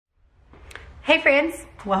Hey friends,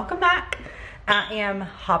 welcome back. I am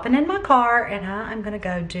hopping in my car and I'm gonna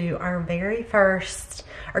go do our very first,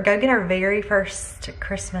 or go get our very first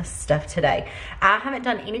Christmas stuff today. I haven't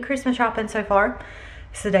done any Christmas shopping so far.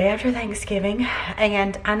 It's the day after Thanksgiving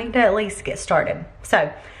and I need to at least get started. So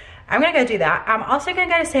I'm gonna go do that. I'm also gonna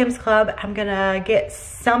go to Sam's Club. I'm gonna get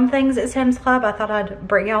some things at Sam's Club. I thought I'd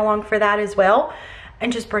bring y'all along for that as well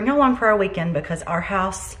and just bring y'all along for our weekend because our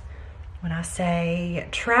house, when I say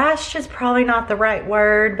trash is probably not the right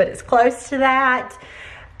word, but it's close to that.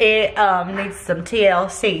 It needs some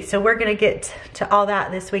TLC. So we're gonna get to all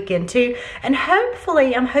that this weekend too. And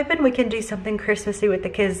hopefully, I'm hoping we can do something Christmassy with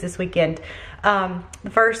the kids this weekend.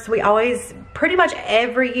 First, we always, pretty much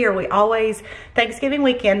every year, we always, Thanksgiving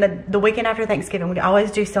weekend, the weekend after Thanksgiving, we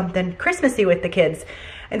always do something Christmassy with the kids.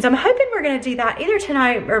 And so I'm hoping we're gonna do that either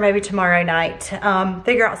tonight or maybe tomorrow night.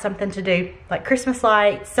 Figure out something to do, like Christmas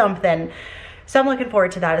lights, something. So I'm looking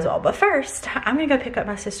forward to that as well. But first, I'm gonna go pick up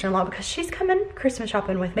my sister-in-law because she's coming Christmas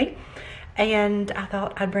shopping with me. And I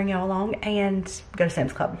thought I'd bring y'all along and go to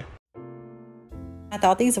Sam's Club. I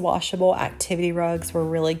thought these washable activity rugs were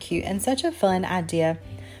really cute and such a fun idea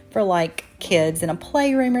for like kids in a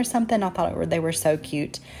playroom or something. I thought they were so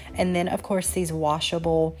cute. And then of course these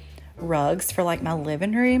washable rugs for like my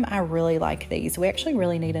living room. I really like these. We actually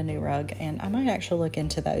really need a new rug and I might actually look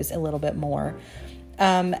into those a little bit more.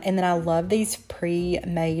 And then I love these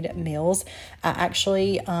pre-made meals. I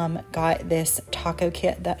actually got this taco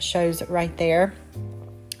kit that shows right there.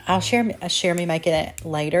 I'll share me making it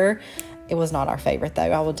later. It was not our favorite though.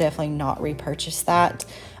 I will definitely not repurchase that.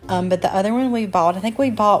 But the other one we bought,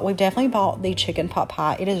 we definitely bought the chicken pot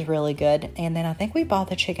pie. It is really good. And then I think we bought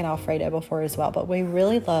the chicken Alfredo before as well. But we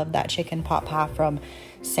really love that chicken pot pie from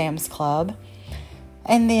Sam's Club.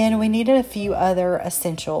 And then we needed a few other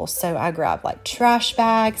essentials. So I grabbed like trash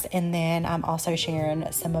bags. And then I'm also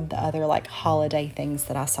sharing some of the other like holiday things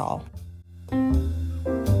that I saw.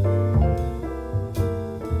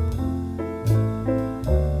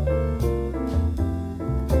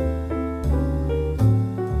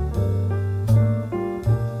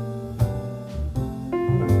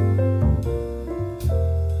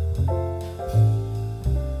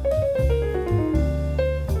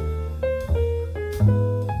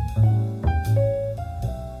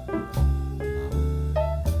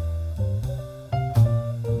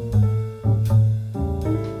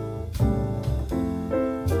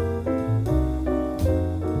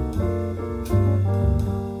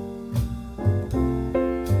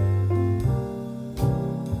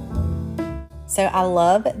 So I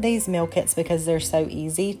love these meal kits because they're so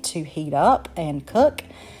easy to heat up and cook,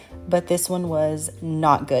 but this one was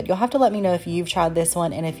not good. You'll have to let me know if you've tried this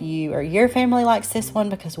one and if you or your family likes this one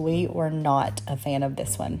because we were not a fan of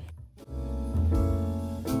this one.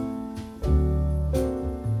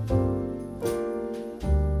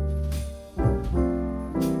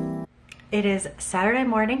 It is Saturday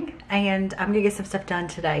morning and I'm gonna get some stuff done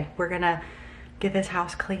today. We're gonna get this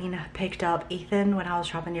house clean, picked up. Ethan, when I was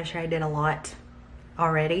shopping yesterday, did a lot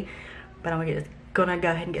already, but I'm gonna go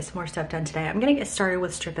ahead and get some more stuff done today. I'm gonna get started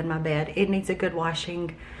with stripping my bed. It needs a good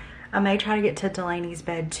washing. I may try to get to Delaney's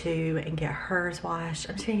bed too and get hers washed.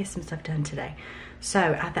 I'm just gonna get some stuff done today. So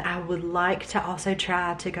I would like to also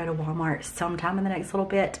try to go to Walmart sometime in the next little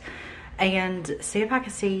bit and see if I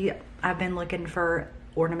can see, I've been looking for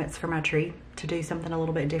ornaments for my tree to do something a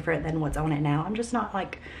little bit different than what's on it now. I'm just not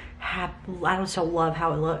like I just don't love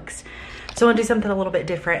how it looks, so I want to do something a little bit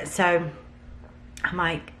different. So I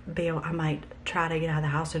might try to get out of the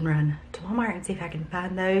house and run to Walmart and see if I can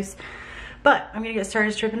find those. But I'm gonna get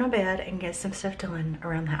started stripping my bed and get some stuff done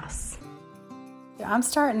around the house. I'm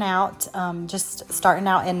starting out, just starting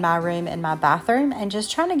out in my room and my bathroom and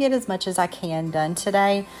just trying to get as much as I can done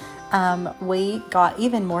today. We got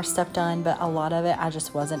even more stuff done, but a lot of it I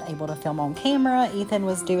just wasn't able to film on camera. Ethan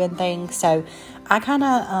was doing things, so I kind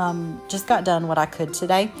of just got done what I could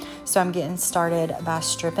today. So I'm getting started by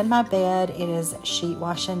stripping my bed. It is sheet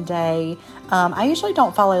washing day. I usually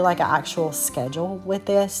don't follow like an actual schedule with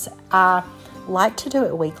this. I like to do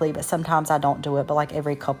it weekly, but sometimes I don't do it, but like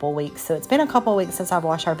every couple weeks. So it's been a couple weeks since I've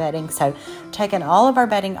washed our bedding. So taking all of our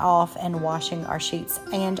bedding off and washing our sheets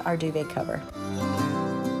and our duvet cover.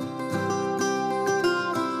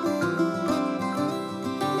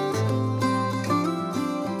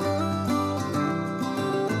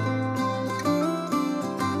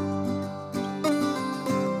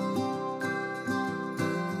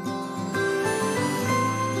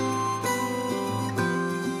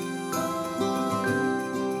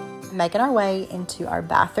 making our way into our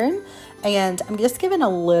bathroom, and I'm just giving a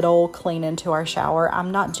little clean into our shower. I'm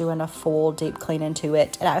not doing a full deep clean into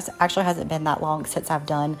it. It actually hasn't been that long since I've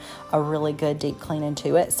done a really good deep clean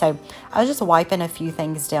into it. So I was just wiping a few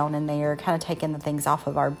things down in there, kind of taking the things off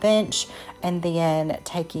of our bench, and then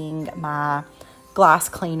taking my glass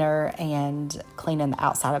cleaner and cleaning the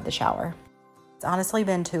outside of the shower. It's honestly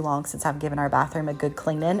been too long since I've given our bathroom a good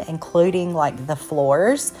cleaning, including like the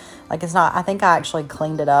floors. Like it's not, I think I actually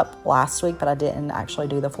cleaned it up last week, but I didn't actually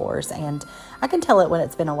do the floors, and I can tell it when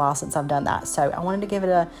it's been a while since I've done that. So I wanted to give it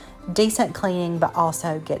a decent cleaning, but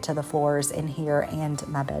also get to the floors in here and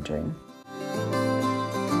my bedroom.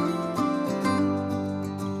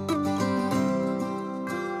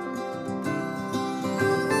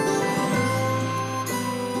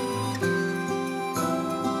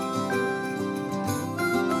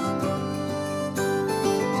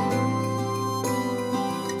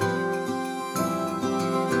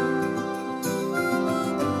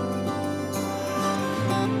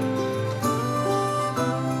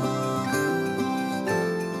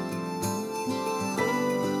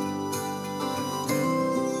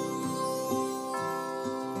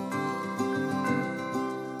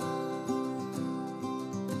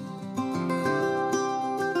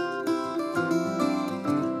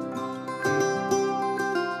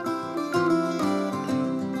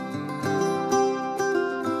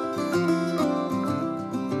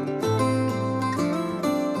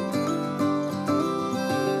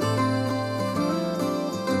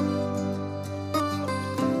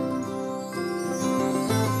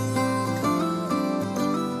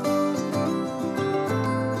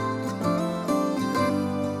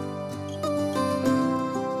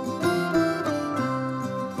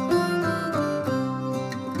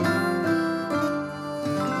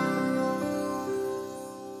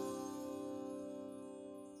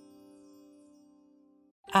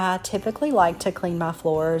 I typically like to clean my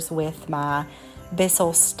floors with my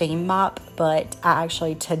Bissell steam mop, but I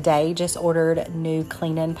actually today just ordered new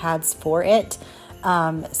cleaning pads for it.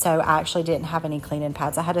 So I actually didn't have any cleaning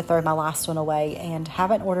pads. I had to throw my last one away and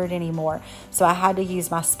haven't ordered any more. So I had to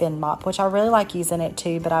use my spin mop, which I really like using it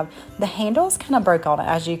too, but the handles kind of broke on it.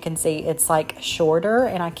 As you can see, it's like shorter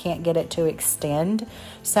and I can't get it to extend.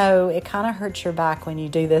 So it kind of hurts your back when you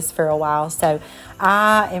do this for a while. So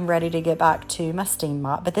I am ready to get back to my steam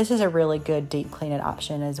mop, but this is a really good deep cleaning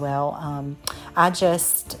option as well. I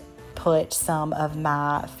just put some of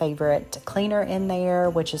my favorite cleaner in there,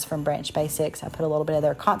 which is from Branch Basics. I put a little bit of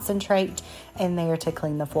their concentrate in there to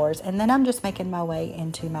clean the floors, and then I'm just making my way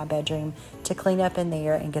into my bedroom to clean up in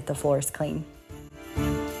there and get the floors clean.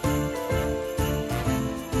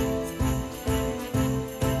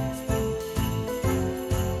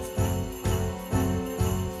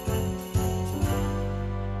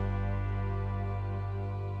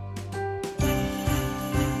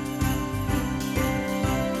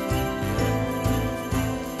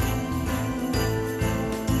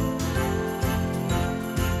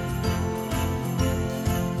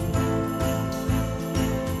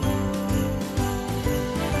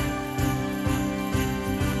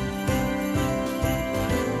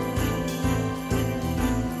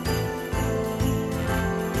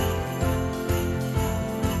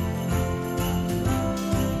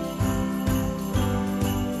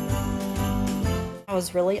 I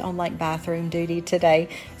was really on like bathroom duty today.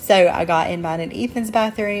 So I got in mine and Ethan's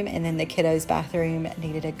bathroom, and then the kiddos' bathroom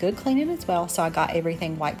needed a good cleaning as well. So I got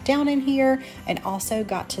everything wiped down in here and also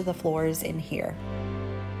got to the floors in here.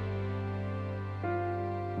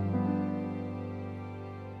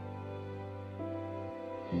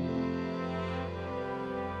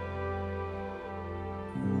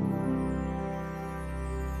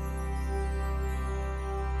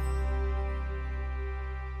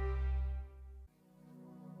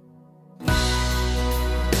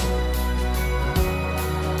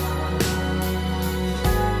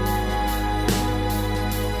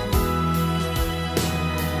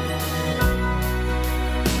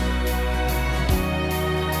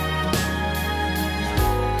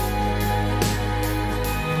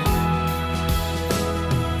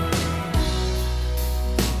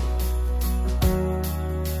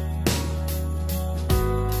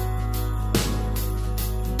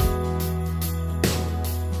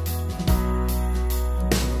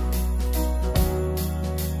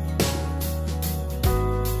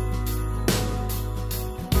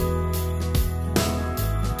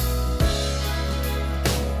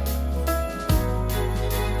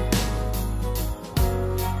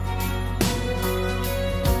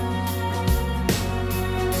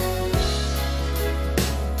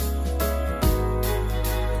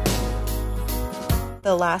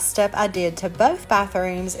 The last step I did to both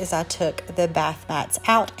bathrooms is I took the bath mats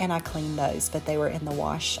out and I cleaned those, but they were in the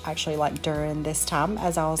wash actually like during this time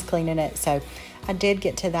as I was cleaning it. So I did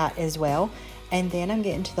get to that as well. And then I'm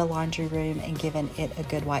getting to the laundry room and giving it a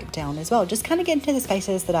good wipe down as well. Just kind of getting to the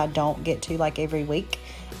spaces that I don't get to like every week.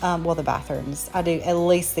 Well, the bathrooms. I do at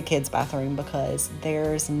least the kids' bathroom because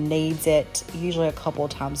theirs needs it usually a couple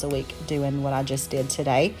times a week doing what I just did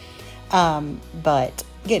today. But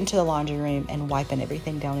getting to the laundry room and wiping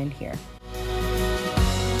everything down in here.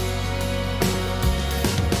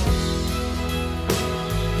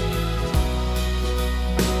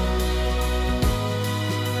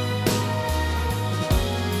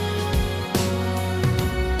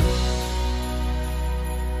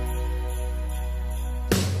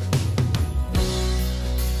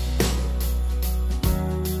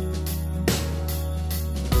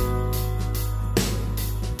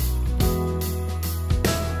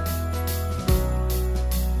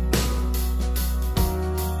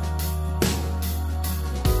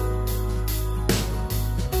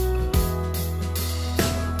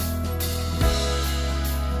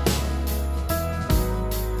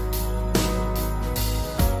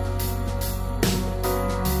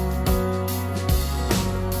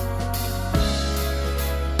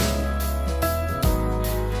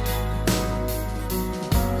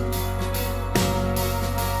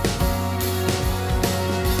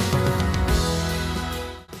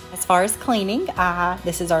 As far as cleaning,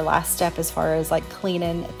 this is our last step as far as like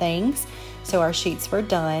cleaning things. So our sheets were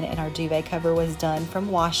done and our duvet cover was done from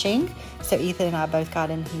washing. So Ethan and I both got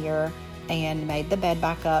in here and made the bed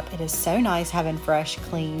back up. It is so nice having fresh,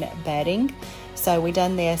 clean bedding. So we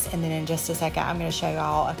done this, and then in just a second, I'm going to show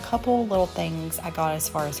y'all a couple little things I got as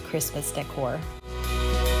far as Christmas decor.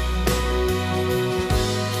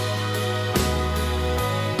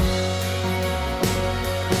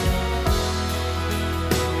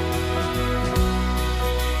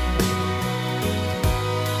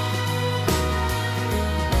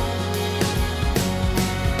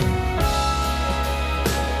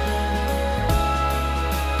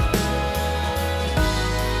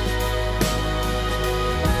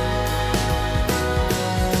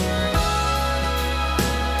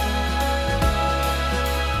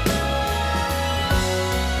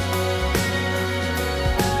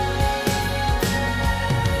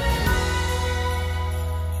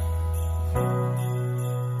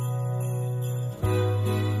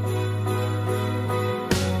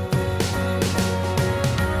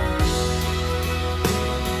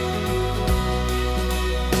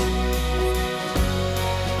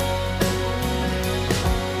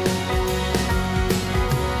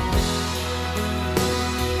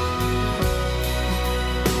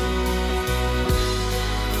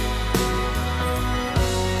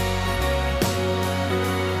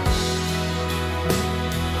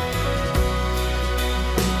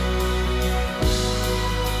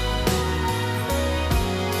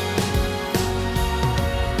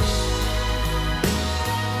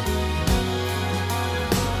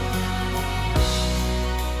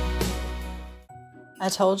 I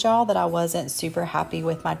told y'all that I wasn't super happy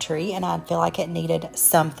with my tree and I feel like it needed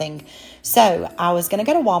something. So I was going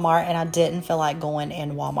to go to Walmart and I didn't feel like going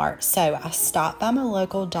in Walmart. So I stopped by my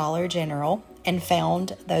local Dollar General and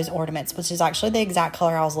found those ornaments, which is actually the exact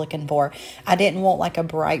color I was looking for. I didn't want like a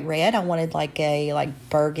bright red. I wanted like a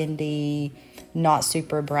burgundy, not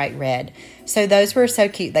super bright red. So those were so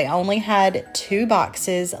cute. They only had 2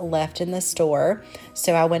 boxes left in the store.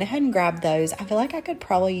 So I went ahead and grabbed those. I feel like I could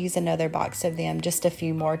probably use another box of them, just a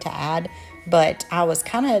few more to add. But I was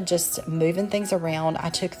kind of just moving things around. I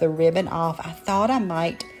took the ribbon off. I thought I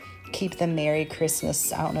might keep the Merry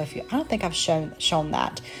Christmas. I don't think I've shown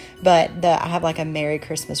that, but I have like a Merry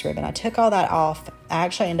Christmas ribbon. I took all that off. I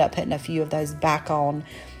actually ended up putting a few of those back on,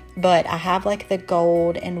 but I have like the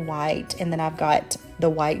gold and white, and then I've got the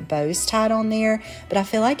white bows tied on there, but I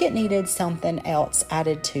feel like it needed something else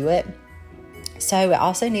added to it. So it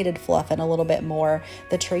also needed fluffing a little bit more.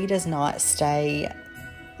 The tree does not stay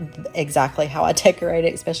exactly how I decorate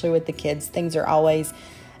it, especially with the kids. Things are always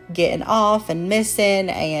getting off and missing,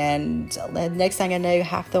 and the next thing I know,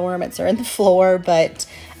 half the ornaments are in the floor. But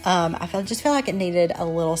I just feel like it needed a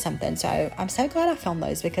little something. So I'm so glad I found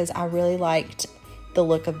those, because I really liked the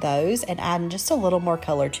look of those and adding just a little more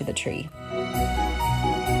color to the tree.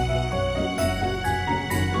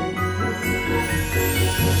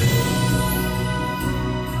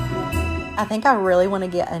 I think I really want to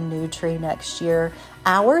get a new tree next year.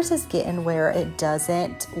 Ours is getting where it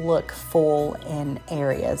doesn't look full in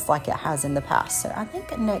areas like it has in the past. So I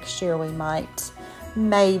think next year we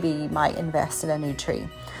maybe might invest in a new tree.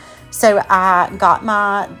 So I got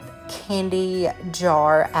my candy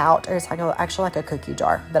jar out. Or it's like actually like a cookie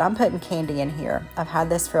jar, but I'm putting candy in here. I've had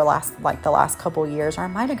this for the last couple years, or I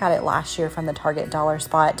might have got it last year from the Target dollar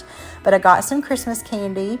spot. But I got some Christmas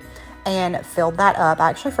candy and filled that up. I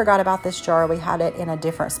actually forgot about this jar. We had it in a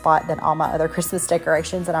different spot than all my other Christmas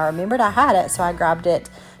decorations, and I remembered I had it, so I grabbed it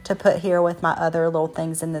to put here with my other little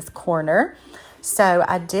things in this corner. So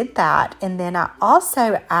I did that, and then I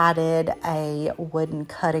also added a wooden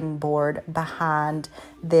cutting board behind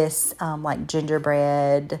this like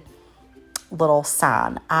gingerbread little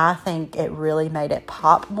sign. I think it really made it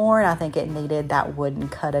pop more, and I think it needed that wooden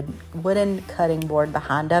cutting board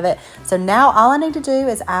behind of it. So now all I need to do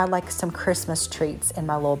is add like some Christmas treats in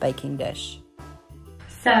my little baking dish.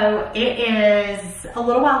 So it is a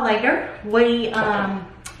little while later. We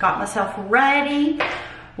got myself ready.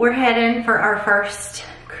 We're heading for our first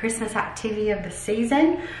Christmas activity of the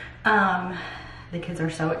season. The kids are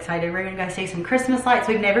so excited. We're gonna go see some Christmas lights.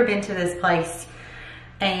 We've never been to this place,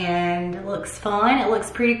 and it looks fun. It looks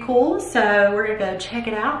pretty cool. So we're gonna go check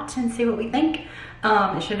it out and see what we think.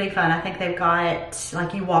 It should be fun. I think they've got,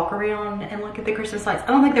 like, you walk around and look at the Christmas lights. I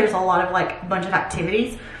don't think there's a lot of like bunch of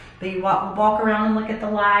activities, but you walk around and look at the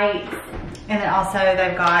lights. And then also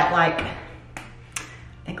they've got like,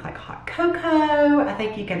 I think like hot cocoa. I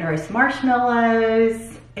think you can roast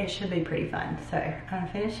marshmallows. It should be pretty fun. So I'm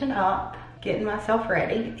finishing up, getting myself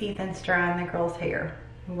ready. Ethan's drying the girls' hair.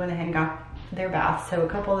 We went ahead and got their bath. So a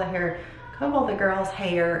couple of the girls'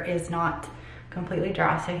 hair is not completely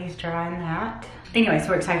dry, so he's drying that. Anyway, so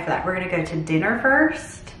we're excited for that. We're gonna go to dinner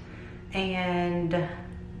first, and I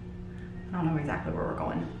don't know exactly where we're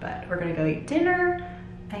going, but we're gonna go eat dinner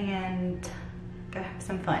and go have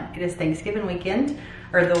some fun. It is Thanksgiving weekend,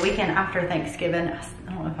 or the weekend after Thanksgiving.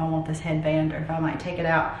 I don't know if I want this headband or if I might take it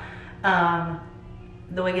out.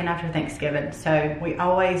 The weekend after Thanksgiving. So we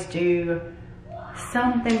always do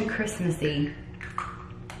something Christmassy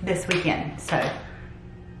this weekend. So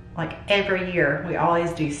like every year we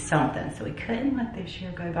always do something. So we couldn't let this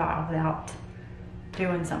year go by without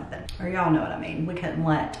doing something. Or y'all know what I mean. We couldn't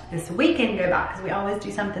let this weekend go by because we always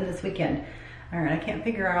do something this weekend. All right, I can't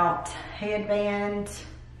figure out headband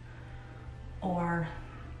or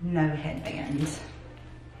no headband.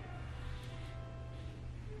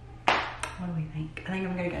 What do we think? I think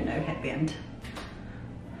I'm gonna go no headband.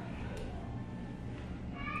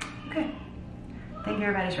 Okay, I think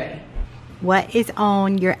everybody's ready. What is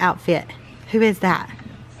on your outfit? Who is that?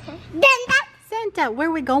 Santa. Santa, where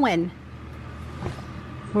are we going?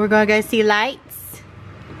 We're gonna go see lights.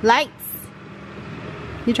 Lights.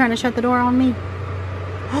 You trying to shut the door on me?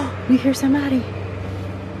 Oh, you hear somebody.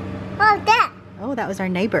 Oh, that. Oh, that was our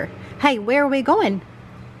neighbor. Hey, where are we going?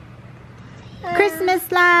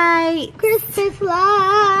 Christmas light. Christmas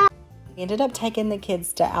light. We ended up taking the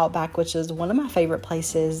kids to Outback, which is one of my favorite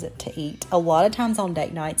places to eat. A lot of times on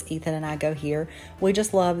date nights, Ethan and I go here. We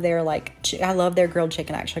just love their, I love their grilled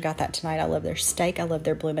chicken. I actually got that tonight. I love their steak. I love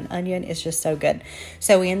their bloomin' onion. It's just so good.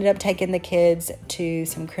 So we ended up taking the kids to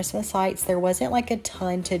some Christmas lights. There wasn't like a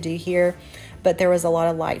ton to do here, but there was a lot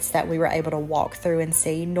of lights that we were able to walk through and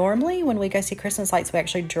see. Normally when we go see Christmas lights, we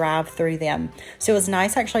actually drive through them. So it was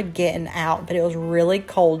nice actually getting out, but it was really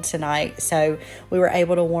cold tonight. So we were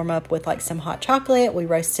able to warm up with like some hot chocolate. We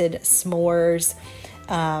roasted s'mores.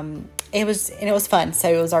 It was fun.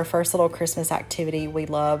 So it was our first little Christmas activity. We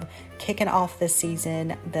love kicking off the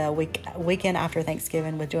season the weekend after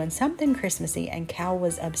Thanksgiving with doing something Christmassy, and Cal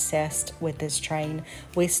was obsessed with this train.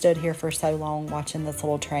 We stood here for so long watching this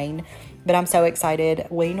little train, but I'm so excited.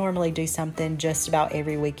 We normally do something just about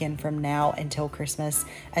every weekend from now until Christmas,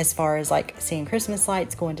 as far as like seeing Christmas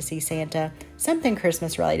lights, going to see Santa, something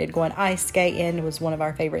Christmas related. Going ice skating was one of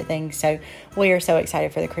our favorite things. So we are so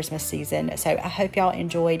excited for the Christmas season. So I hope y'all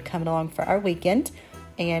enjoyed coming along for our weekend,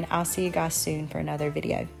 and I'll see you guys soon for another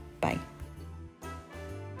video. Bye.